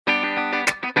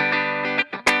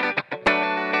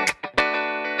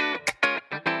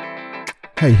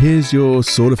Hey, here's your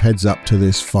sort of heads up to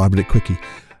this 5-minute quickie.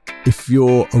 If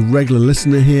you're a regular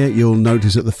listener here, you'll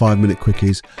notice that the 5-minute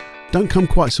quickies don't come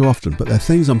quite so often, but they're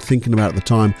things I'm thinking about at the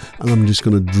time, and I'm just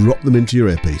going to drop them into your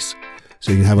earpiece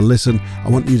so you can have a listen. I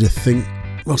want you to think,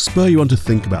 spur you on to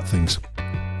think about things,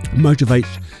 motivate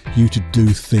you to do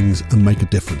things and make a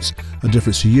difference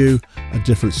to you, a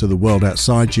difference to the world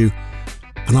outside you,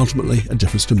 and ultimately a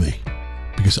difference to me,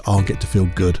 because I'll get to feel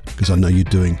good because I know you're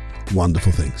doing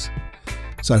wonderful things.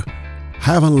 So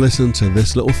have a listen to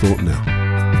this little thought now.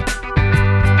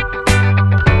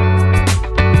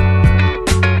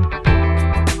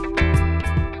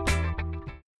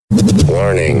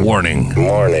 Warning. Warning.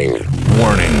 Warning.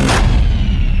 Warning.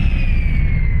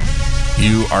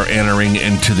 You are entering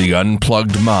into the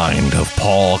unplugged mind of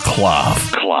Paul Clough.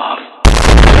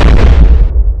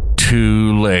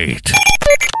 Too late.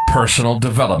 Personal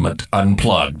Development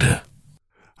Unplugged.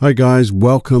 Hi guys,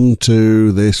 welcome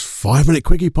to this 5-minute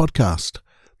quickie podcast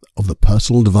of the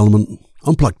Personal Development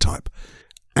Unplugged type.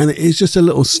 And it is just a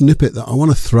little snippet that I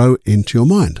want to throw into your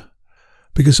mind.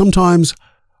 Because sometimes,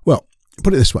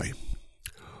 put it this way.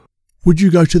 Would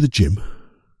you go to the gym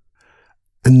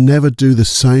and never do the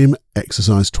same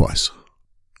exercise twice?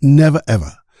 Never,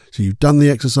 ever. So you've done the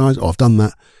exercise, I've done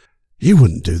that. You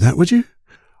wouldn't do that, would you?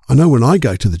 I know when I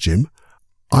go to the gym,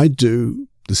 I do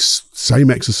the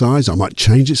same exercise. I might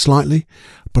change it slightly,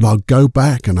 but I'll go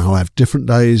back and I'll have different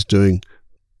days doing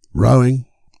rowing,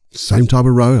 same type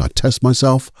of row. I test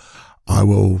myself.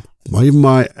 Even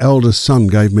my eldest son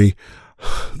gave me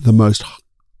the most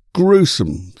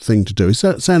gruesome thing to do. It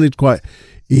sounded quite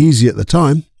easy at the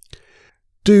time.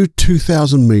 Do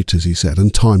 2,000 meters, he said,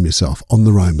 and time yourself on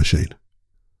the rowing machine.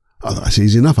 Oh, that's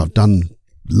easy enough. I've done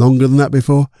longer than that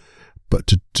before, but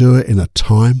to do it in a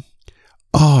time,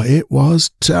 it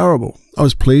was terrible. I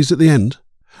was pleased at the end,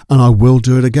 and I will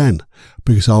do it again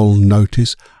because I'll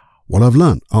notice what I've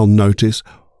learned. I'll notice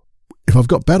if I've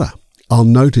got better. I'll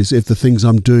notice if the things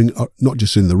I'm doing, not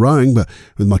just in the rowing, but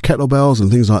with my kettlebells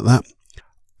and things like that,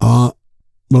 are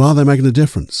they making a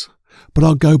difference? But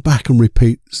I'll go back and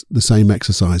repeat the same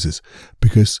exercises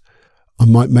because I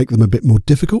might make them a bit more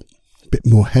difficult, a bit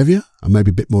more heavier, and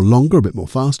maybe a bit more longer, a bit more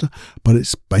faster, but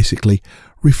it's basically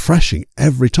refreshing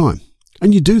every time.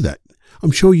 And you do that.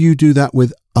 I'm sure you do that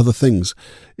with other things.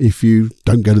 If you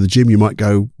don't go to the gym, you might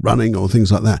go running or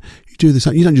things like that. You do this.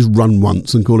 You don't just run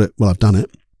once and call it, I've done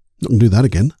it. Not going to do that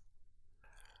again.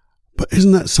 But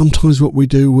isn't that sometimes what we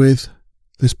do with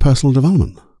this personal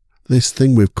development? This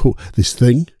thing we've called,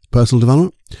 personal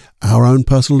development, our own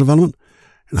personal development.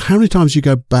 And how many times you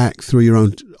go back through your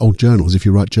own old journals, if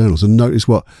you write journals, and notice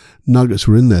what nuggets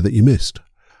were in there that you missed?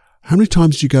 How many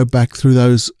times do you go back through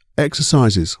those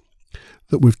exercises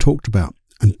that we've talked about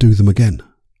and do them again?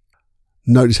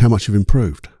 Notice how much you've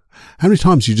improved. How many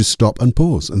times do you just stop and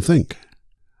pause and think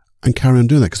and carry on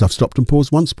doing that? Because I've stopped and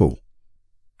paused once, Paul.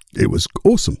 It was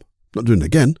awesome. Not doing it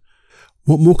again.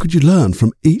 What more could you learn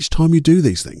from each time you do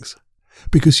these things?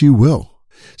 Because you will.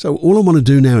 So all I want to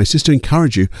do now is just to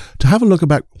encourage you to have a look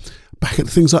back at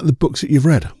things like the books that you've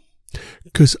read.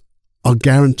 Because I'll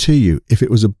guarantee you, if it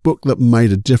was a book that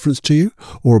made a difference to you,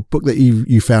 or a book that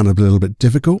you found a little bit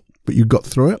difficult, but you got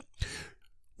through it,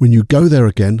 when you go there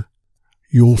again,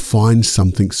 you'll find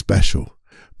something special.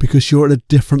 Because you're at a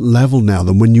different level now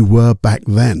than when you were back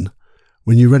then,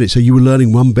 when you read it. So you were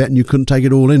learning one bit and you couldn't take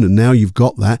it all in, and now you've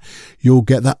got that, you'll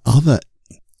get that other.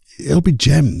 It'll be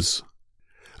gems,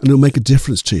 and it'll make a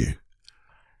difference to you.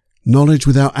 Knowledge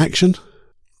without action,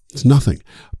 it's nothing.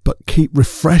 But keep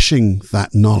refreshing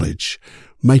that knowledge.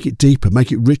 Make it deeper,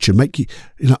 make it richer,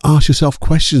 ask yourself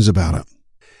questions about it.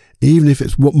 Even if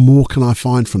it's, what more can I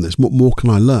find from this? What more can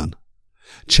I learn?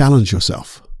 Challenge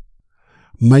yourself.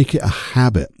 Make it a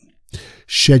habit.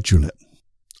 Schedule it.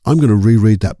 I'm going to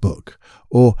reread that book.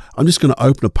 Or I'm just going to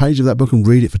open a page of that book and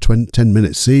read it for 10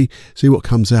 minutes. See what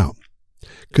comes out.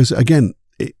 Because again,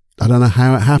 I don't know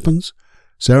how it happens.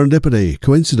 Serendipity,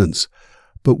 coincidence.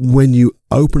 But when you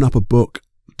open up a book,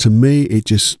 to me,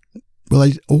 it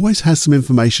always has some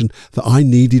information that I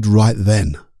needed right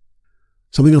then.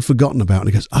 Something I'd forgotten about. And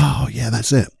it goes, oh yeah,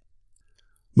 that's it.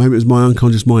 Maybe it was my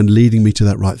unconscious mind leading me to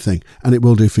that right thing. And it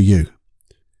will do for you.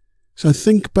 So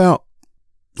think about,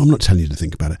 I'm not telling you to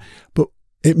think about it, but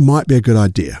it might be a good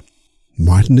idea.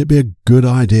 Mightn't it be a good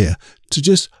idea to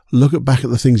just look back at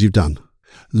the things you've done?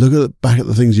 Look back at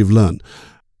the things you've learned.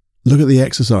 Look at the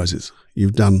exercises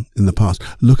you've done in the past.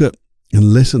 Look at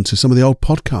and listen to some of the old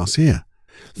podcasts here.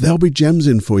 There'll be gems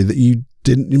in for you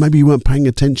that maybe you weren't paying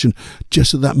attention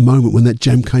just at that moment when that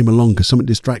gem came along because something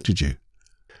distracted you.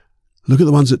 Look at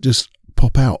the ones that just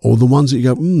pop out, or the ones that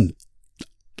you go,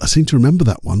 I seem to remember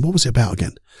that one. What was it about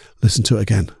again? Listen to it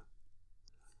again.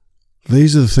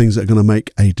 These are the things that are going to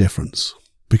make a difference,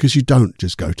 because you don't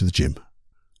just go to the gym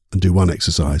and do one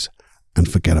exercise and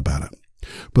forget about it.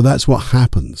 But that's what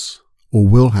happens, or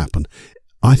will happen,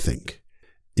 I think,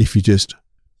 if you just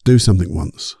do something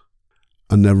once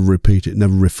and never repeat it,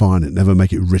 never refine it, never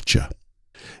make it richer.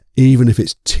 Even if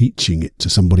it's teaching it to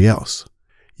somebody else,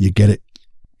 you get it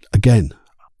again.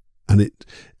 And it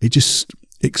just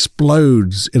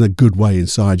explodes in a good way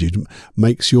inside you. It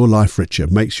makes your life richer,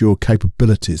 makes your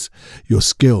capabilities, your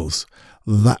skills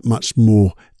that much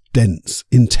more dense,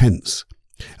 intense.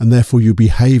 And therefore your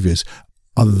behaviors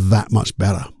are that much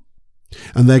better.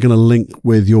 And they're going to link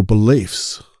with your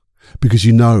beliefs, because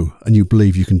you know and you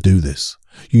believe you can do this.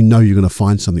 You know you're going to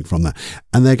find something from that.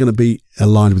 And they're going to be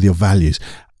aligned with your values.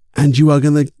 And you are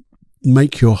going to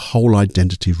make your whole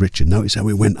identity richer. Notice how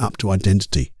we went up to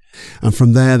identity. And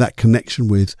from there, that connection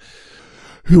with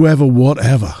whoever,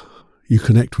 whatever you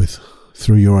connect with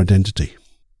through your identity.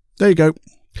 There you go.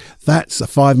 That's a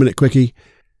 5-minute quickie.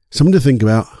 Something to think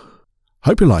about.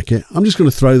 Hope you like it. I'm just going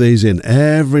to throw these in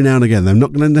every now and again. They're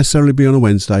not going to necessarily be on a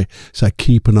Wednesday, so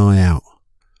keep an eye out.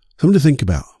 Something to think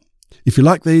about. If you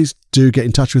like these, do get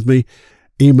in touch with me.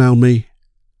 Email me.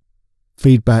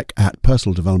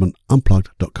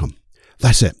 feedback@personaldevelopmentunplugged.com.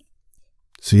 That's it.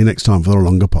 See you next time for the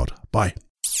longer pod. Bye.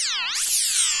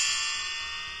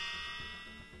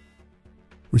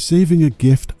 Receiving a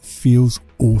gift feels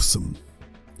awesome.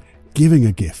 Giving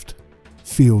a gift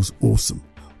feels awesome.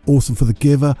 Awesome for the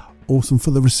giver, awesome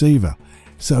for the receiver.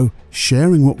 So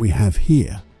sharing what we have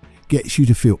here gets you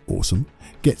to feel awesome,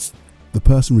 gets the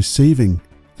person receiving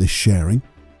this sharing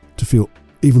to feel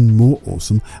even more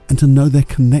awesome, and to know they're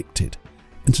connected,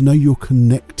 and to know you're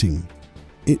connecting.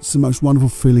 It's the most wonderful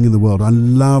feeling in the world. I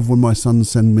love when my sons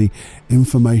send me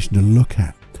information to look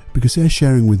at, because they're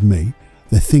sharing with me,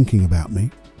 they're thinking about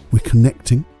me, we're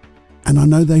connecting, and I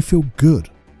know they feel good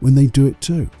when they do it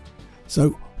too.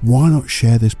 So why not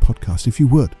share this podcast, if you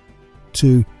would,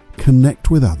 to connect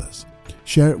with others?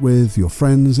 Share it with your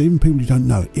friends, even people you don't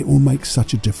know. It will make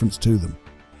such a difference to them.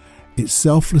 It's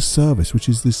selfless service, which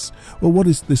is this, well, what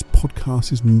is this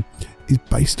podcast is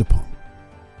based upon.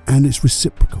 And it's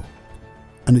reciprocal.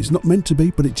 And it's not meant to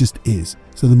be, but it just is.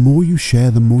 So the more you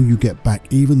share, the more you get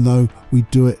back, even though we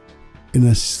do it in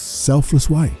a selfless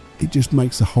way. It just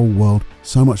makes the whole world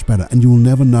so much better. And you will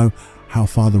never know how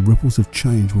far the ripples of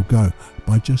change will go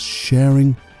by just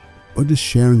sharing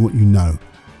what you know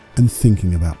and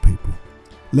thinking about people.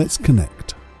 Let's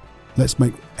connect. Let's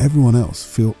make everyone else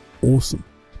feel awesome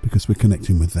because we're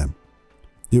connecting with them.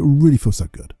 It really feels so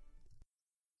good.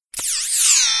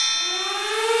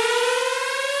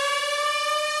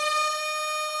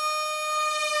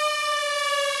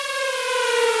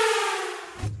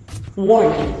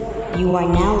 Warning, you are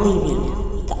now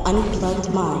leaving the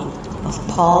unplugged mind of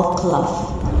Paul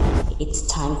Clough. It's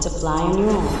time to fly on your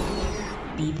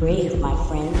own. Be brave, my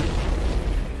friend.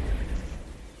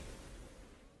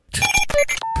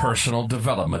 Personal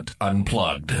Development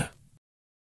Unplugged.